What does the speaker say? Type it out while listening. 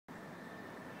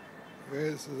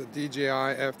This is a DJI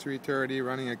F330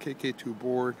 running a KK2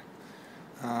 board,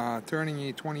 turning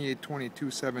a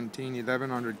 282217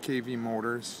 1100 kV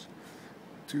motors,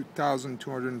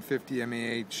 2250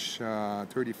 mAh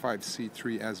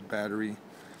 35C3S battery,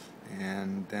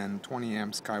 and then 20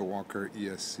 amp Skywalker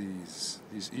ESCs.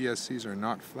 These ESCs are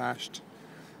not flashed,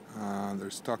 they're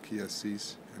stock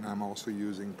ESCs, and I'm also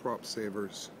using prop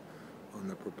savers on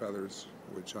the propellers,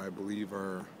 which I believe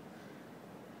are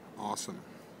awesome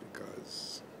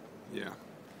because, yeah,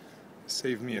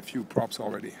 saved me a few props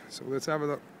already. So let's have a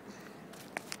look.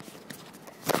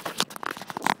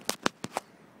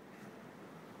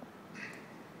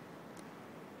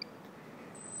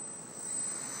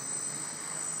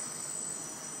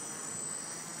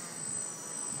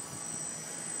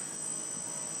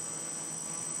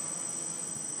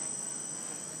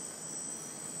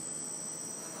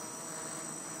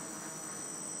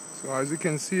 So as you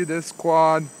can see, this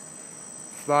quad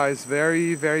flies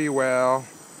very well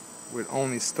with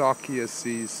only stock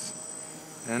ESCs,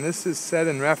 and this is said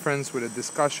in reference with a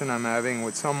discussion I'm having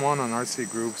with someone on RC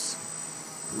groups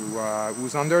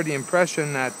who's under the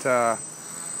impression that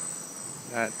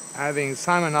that having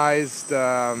Simonized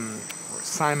or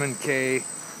simonk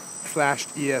flashed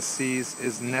ESCs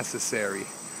is necessary.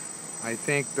 I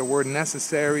think the word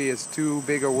necessary is too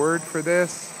big a word for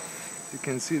this. You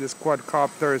can see this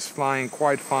quadcopter is flying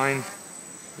quite fine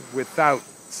without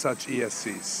such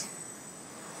ESCs.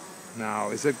 Now,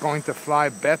 is it going to fly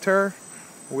better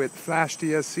with flashed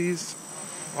ESCs?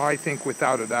 Well, I think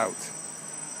without a doubt.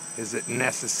 Is it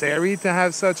necessary to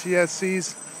have such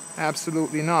ESCs?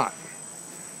 Absolutely not.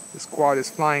 This quad is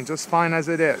flying just fine as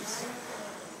it is.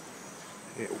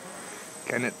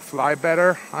 Can it fly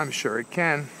better? I'm sure it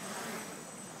can.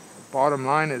 Bottom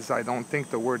line is, I don't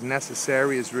think the word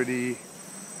necessary is really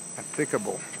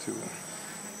applicable to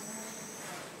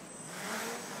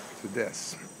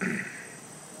this.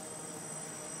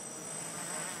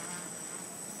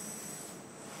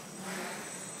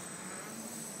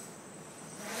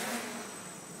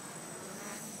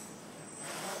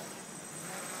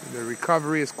 The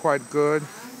recovery is quite good,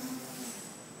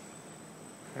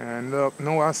 and look,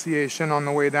 no oscillation on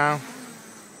the way down.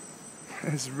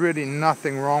 There's really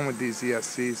nothing wrong with these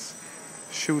ESCs.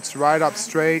 Shoots right up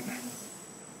straight.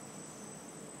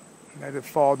 Let it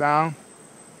fall down.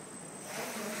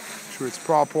 Sure, it's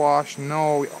prop wash,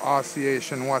 no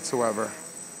oscillation whatsoever.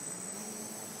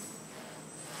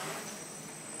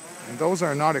 And those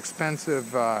are not expensive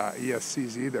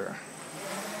ESCs either.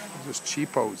 They're just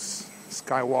cheapos.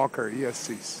 Skywalker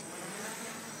ESCs.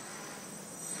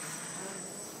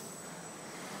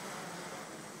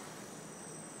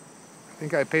 I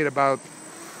think I paid about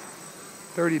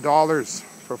 $30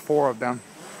 for 4 of them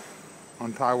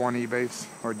on Taiwan eBays,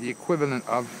 or the equivalent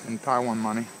of in Taiwan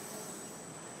money.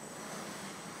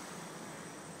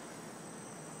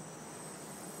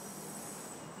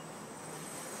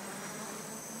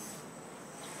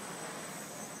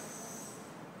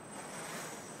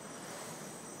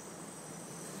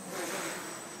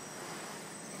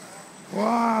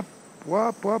 Whoop,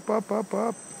 whoop, whoop, whoop, whoop,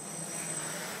 whoop.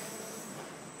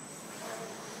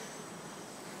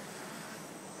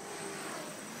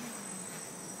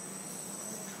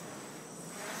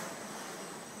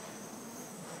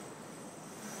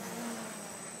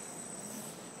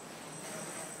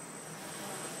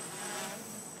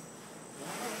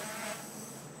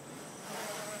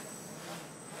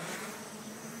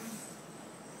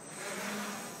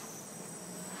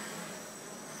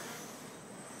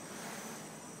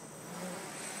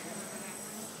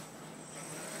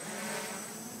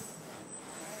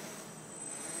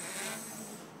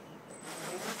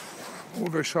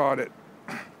 Overshot it.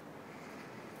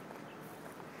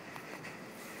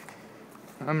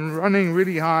 I'm running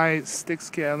really high stick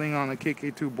scaling on a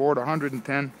KK2 board,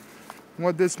 110.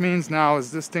 What this means now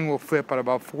is this thing will flip at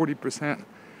about 40%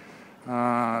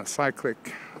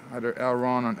 cyclic, either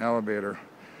aileron or elevator.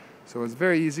 So it's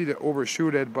very easy to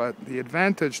overshoot it, but the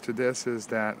advantage to this is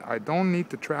that I don't need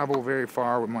to travel very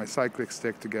far with my cyclic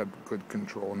stick to get good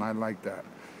control, and I like that.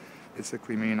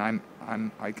 Basically mean I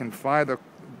can fly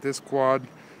this quad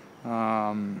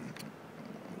while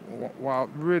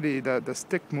really the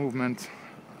stick movement,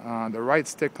 the right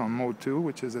stick on mode 2,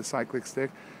 which is a cyclic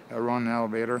stick, a run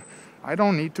elevator, I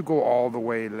don't need to go all the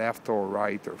way left or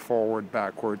right or forward,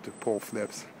 backward to pull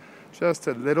flips. Just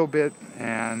a little bit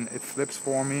and it flips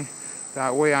for me.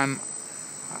 That way I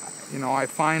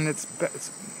find it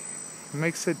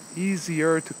makes it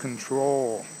easier to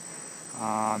control.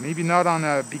 Maybe not on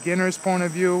a beginner's point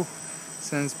of view,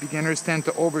 since beginners tend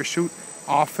to overshoot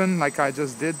often, like I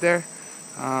just did there.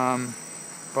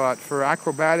 But for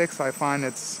acrobatics, I find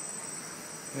it's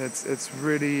It's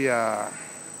really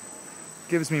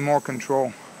gives me more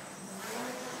control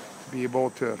to be able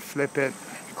to flip it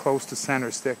close to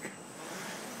center stick.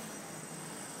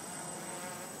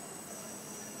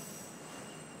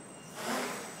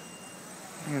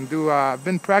 And I've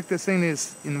been practicing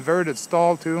this inverted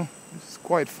stall too. It's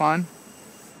quite fun.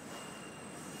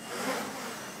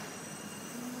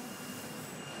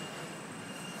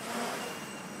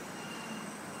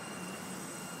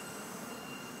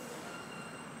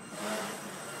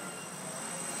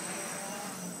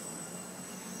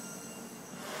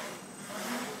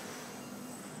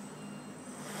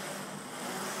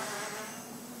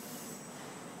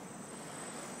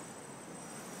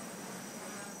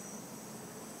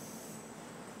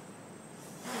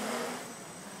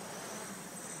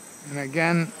 And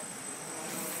again,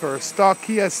 for stock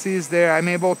ESCs there, I'm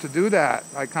able to do that.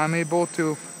 Like, I'm able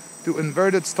to do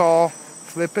inverted stall,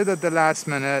 flip it at the last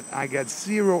minute. I get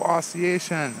zero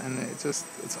oscillation, and it's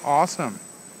awesome.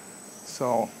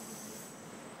 So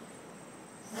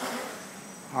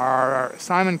are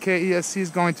simonk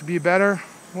ESCs going to be better?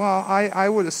 Well, I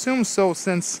would assume so,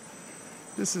 since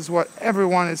this is what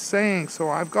everyone is saying. So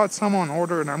I've got some on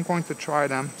order, and I'm going to try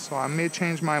them. So I may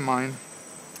change my mind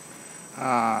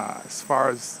as far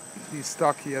as these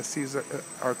stock ESCs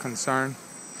are concerned.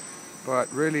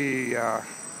 But really, the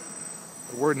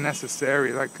word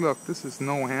necessary, like, look, this is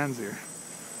no hands here.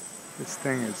 This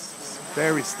thing is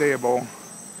very stable.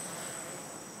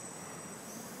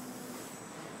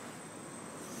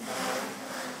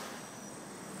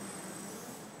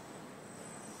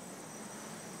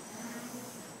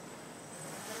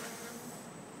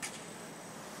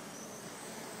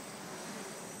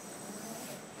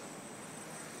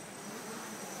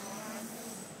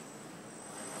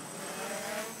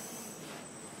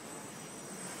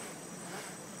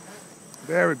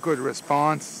 Very good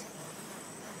response,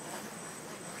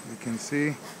 you can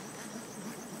see.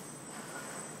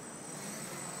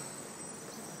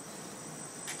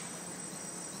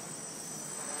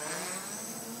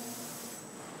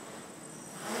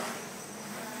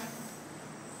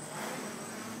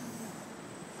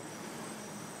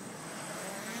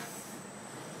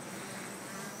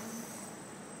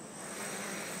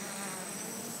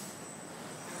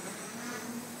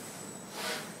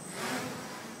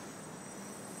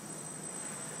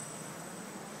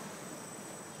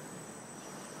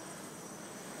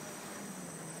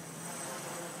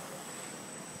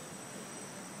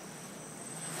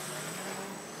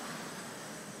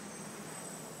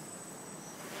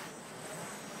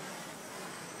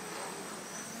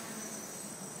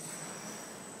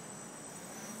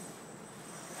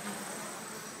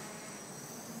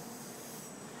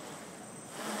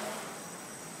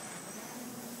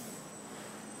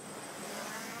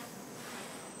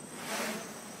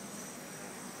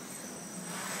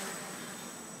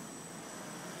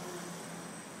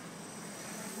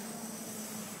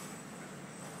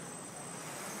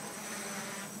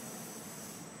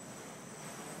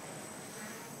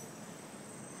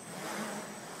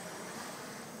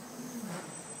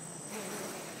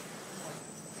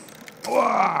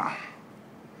 Wow.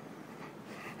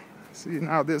 See,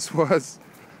 now this was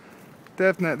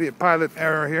definitely a pilot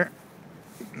error here,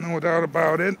 no doubt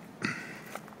about it.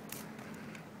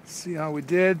 See how we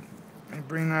did. I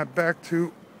bring that back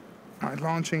to my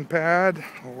launching pad,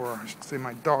 or I should say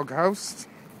my doghouse.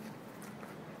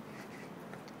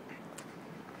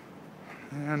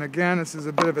 And again, this is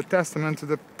a bit of a testament to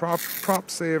the prop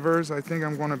savers. I think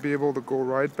I'm going to be able to go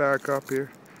right back up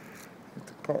here. Need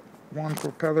to pop one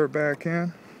propeller back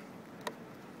in.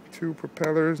 Two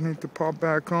propellers need to pop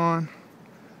back on.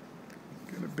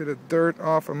 Get a bit of dirt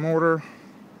off a motor.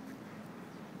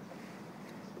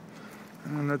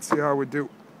 And let's see how we do.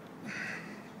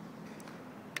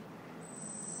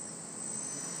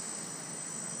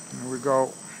 There we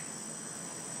go.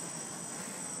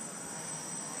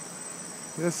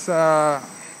 This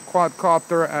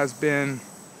quadcopter has been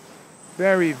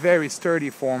very, very sturdy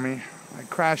for me. I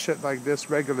crash it like this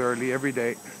regularly every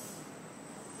day.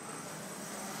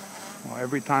 Well,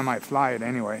 every time I fly it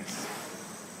anyways.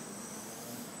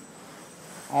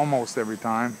 Almost every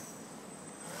time.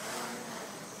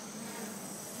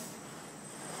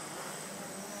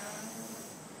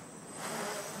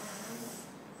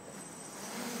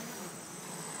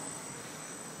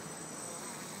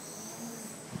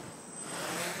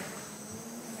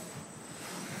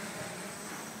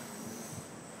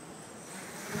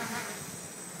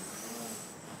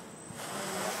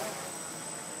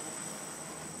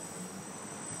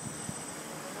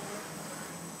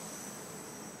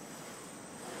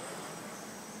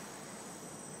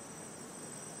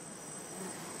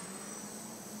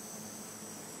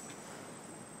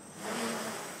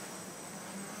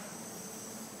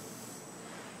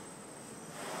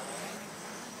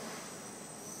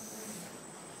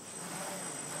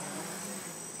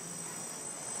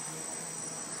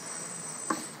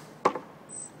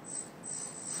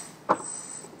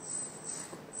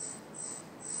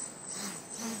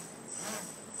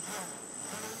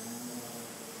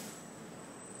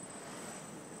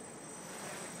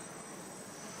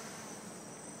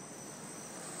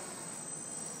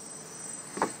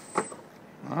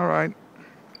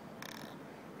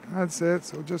 that's it.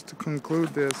 So just to conclude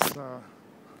this,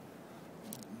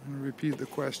 repeat the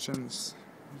questions.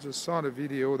 You just saw the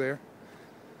video there.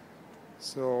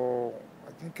 So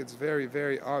I think it's very,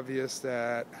 very obvious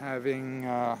that having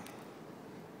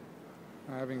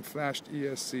flashed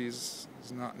ESCs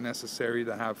is not necessary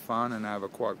to have fun and have a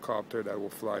quadcopter that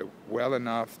will fly well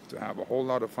enough to have a whole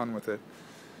lot of fun with it.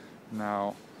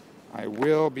 Now, I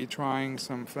will be trying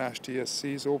some flashed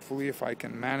ESCs, hopefully if I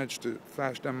can manage to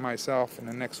flash them myself in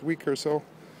the next week or so,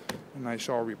 and I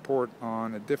shall report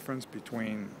on the difference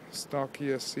between stock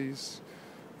ESCs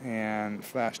and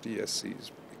flashed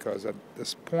ESCs, because at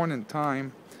this point in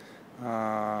time,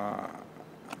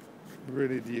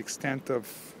 really the extent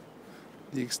of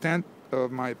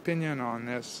my opinion on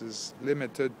this is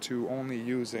limited to only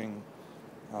using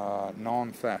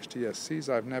non-flashed ESCs.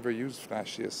 I've never used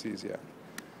flashed ESCs yet,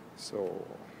 so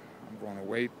I'm going to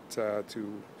wait to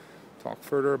talk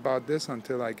further about this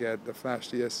until I get the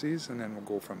flashed ESCs, and then we'll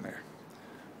go from there.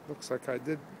 Looks like I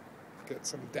did get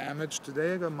some damage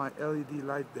today. I got my LED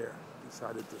light there.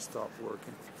 Decided to stop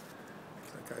working.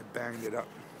 Looks like I banged it up.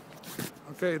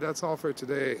 Okay, that's all for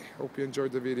today. Hope you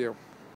enjoyed the video.